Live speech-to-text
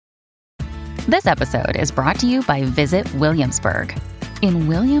This episode is brought to you by Visit Williamsburg. In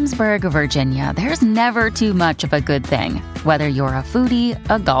Williamsburg, Virginia, there's never too much of a good thing. Whether you're a foodie,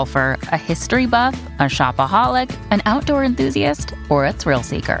 a golfer, a history buff, a shopaholic, an outdoor enthusiast, or a thrill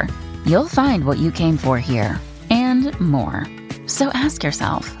seeker, you'll find what you came for here and more. So ask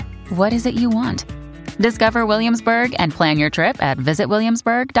yourself, what is it you want? Discover Williamsburg and plan your trip at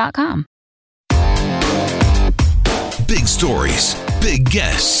visitwilliamsburg.com. Big stories, big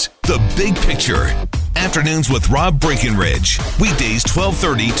guests, the big picture. Afternoons with Rob Breckenridge. Weekdays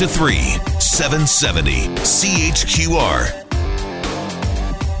 12:30 to 3, 770 CHQR.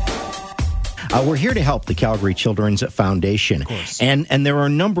 We're here to help the Calgary Children's Foundation. And there are a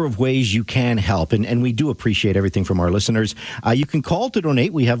number of ways you can help, and we do appreciate everything from our listeners. You can call to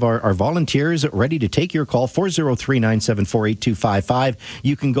donate. We have our volunteers ready to take your call, 403-974-8255.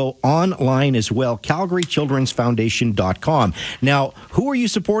 You can go online as well, calgarychildrensfoundation.com. Now, who are you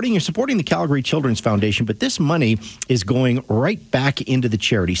supporting? You're supporting the Calgary Children's Foundation, but this money is going right back into the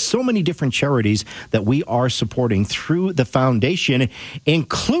charity. So many different charities that we are supporting through the foundation,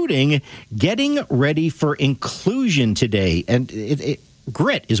 including Getting Ready for Inclusion today. And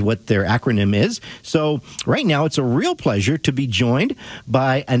GRIT is what their acronym is. So right now, it's a real pleasure to be joined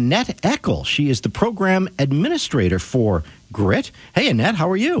by Annette Eckel. She is the program administrator for GRIT. Hey, Annette, how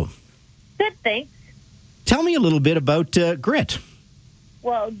are you? Good, thanks. Tell me a little bit about GRIT.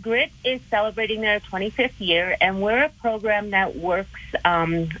 Well, GRIT is celebrating their 25th year, and we're a program that works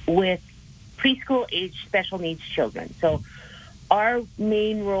with preschool-age special needs children. So our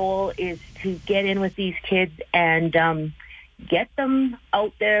main role is to get in with these kids and get them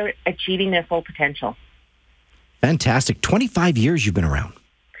out there achieving their full potential. Fantastic. 25 years you've been around.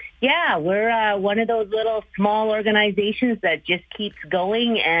 Yeah, we're one of those little small organizations that just keeps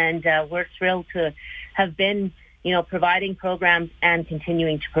going, and we're thrilled to have been, providing programs and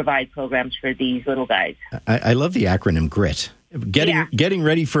continuing to provide programs for these little guys. I love the acronym GRIT. Getting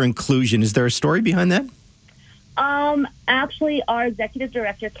Ready for Inclusion. Is there a story behind that? Actually, our executive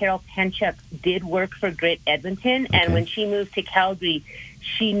director, Carol Penchuk, did work for GRIT Edmonton, and when she moved to Calgary,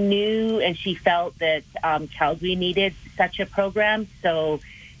 she knew and she felt that Calgary needed such a program, so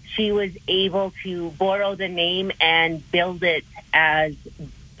she was able to borrow the name and build it as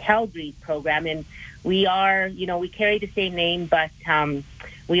Calgary's program. And we are, we carry the same name, but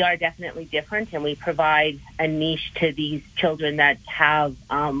we are definitely different, and we provide a niche to these children that have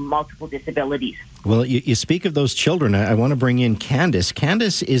multiple disabilities. Well, you speak of those children. I want to bring in Candace.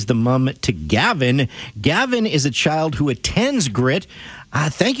 Candace is the mom to Gavin. Gavin is a child who attends GRIT.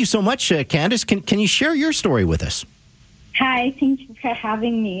 Thank you so much, Candace. Can you share your story with us? Hi, thank you for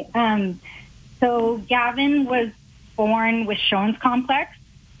having me. So Gavin was born with Shone's complex,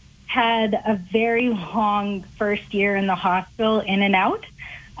 had a very long first year in the hospital, in and out.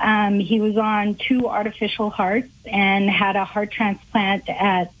 He was on 2 artificial hearts and had a heart transplant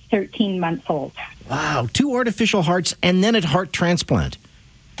at 13 months old. Wow, 2 artificial hearts and then a heart transplant.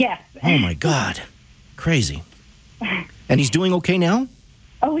 Yes. Oh, my God. Crazy. And he's doing okay now?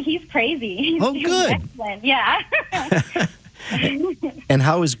 Oh, he's crazy. He's doing good. Excellent. Yeah. And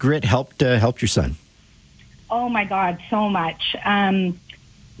how has GRIT helped your son? Oh, my God, so much.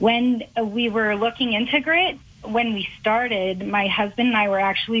 When we were looking into GRIT, when we started, my husband and I were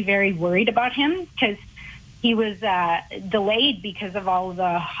actually very worried about him because he was delayed because of all of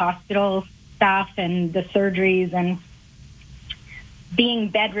the hospital stuff and the surgeries and being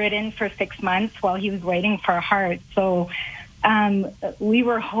bedridden for 6 months while he was waiting for a heart. So we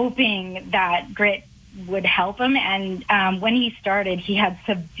were hoping that GRIT would help him. And when he started, he had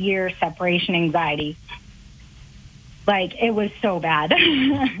severe separation anxiety. Like, it was so bad.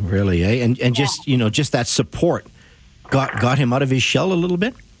 Really, eh? And just, just that support got him out of his shell a little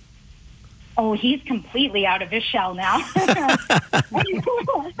bit? Oh, he's completely out of his shell now.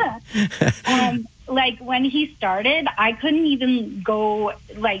 Like, when he started, I couldn't even go,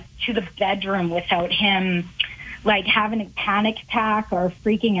 to the bedroom without him, having a panic attack or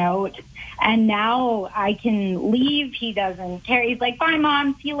freaking out. And now I can leave. He doesn't care. He's like, bye,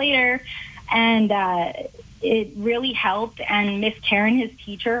 Mom. See you later. And it really helped. And Miss Karen, his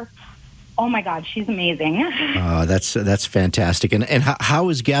teacher, oh, my God, she's amazing. That's fantastic. And how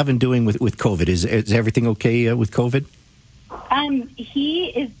is Gavin doing with COVID? Is everything okay with COVID? He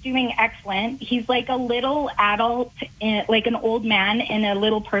is doing excellent. He's like a little adult, like an old man in a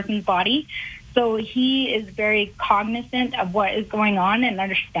little person's body. So he is very cognizant of what is going on and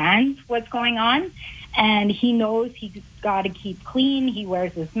understands what's going on. And he knows he's got to keep clean. He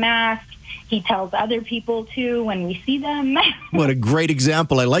wears his mask. He tells other people too when we see them. What a great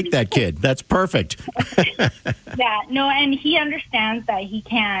example. I like that kid. That's perfect. Yeah, no, and he understands that he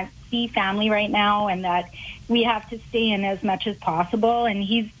can't see family right now and that we have to stay in as much as possible. And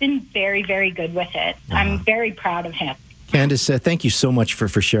he's been very, very good with it. I'm very proud of him. Candace, thank you so much for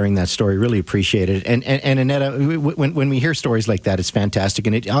sharing that story. Really appreciate it. And Annette, when we hear stories like that, it's fantastic.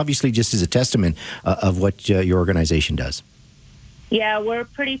 And it obviously just is a testament of what your organization does. Yeah, we're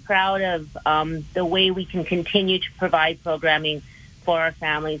pretty proud of the way we can continue to provide programming for our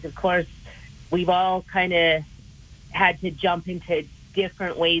families. Of course, we've all kind of had to jump into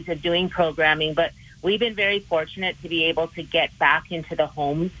different ways of doing programming, but we've been very fortunate to be able to get back into the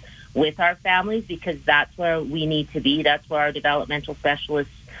homes with our families because that's where we need to be. That's where our developmental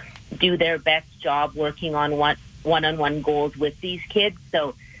specialists do their best job working on one-on-one goals with these kids.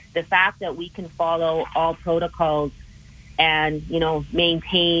 So the fact that we can follow all protocols and,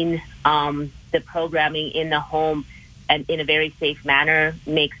 maintain the programming in the home and in a very safe manner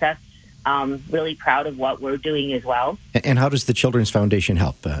makes us really proud of what we're doing as well. And how does the Children's Foundation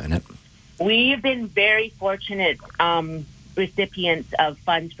help, Annette? We have been very fortunate recipients of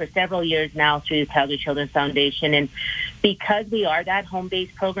funds for several years now through the Calgary Children's Foundation. And because we are that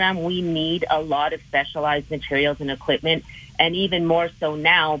home-based program, we need a lot of specialized materials and equipment, and even more so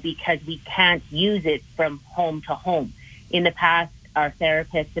now because we can't use it from home to home. In the past, our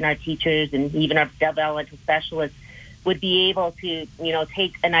therapists and our teachers and even our developmental specialists would be able to,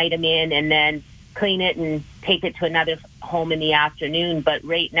 take an item in and then clean it and take it to another home in the afternoon. But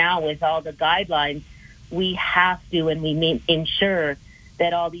right now, with all the guidelines, we have to, and we ensure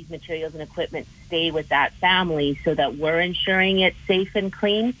that all these materials and equipment stay with that family so that we're ensuring it's safe and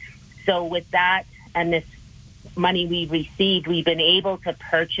clean. So with that and this money we've received, we've been able to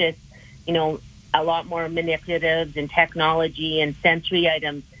purchase, a lot more manipulatives and technology and sensory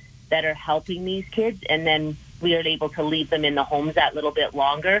items that are helping these kids. And then we are able to leave them in the homes that little bit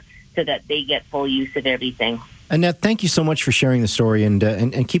longer so that they get full use of everything. Annette, thank you so much for sharing the story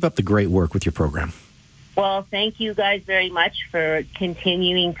and keep up the great work with your program. Well, thank you guys very much for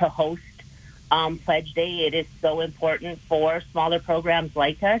continuing to host Pledge Day. It is so important for smaller programs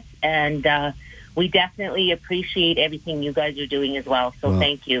like us, and we definitely appreciate everything you guys are doing as well. So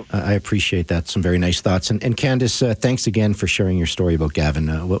thank you. I appreciate that. Some very nice thoughts. And Candace, thanks again for sharing your story about Gavin.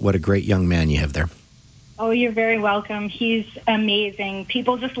 What a great young man you have there. Oh, you're very welcome. He's amazing.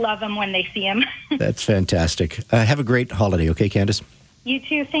 People just love him when they see him. That's fantastic. Have a great holiday, okay, Candace? You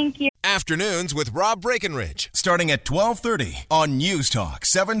too. Thank you. Afternoons with Rob Breckenridge, starting at 12:30 on News Talk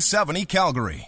 770 Calgary.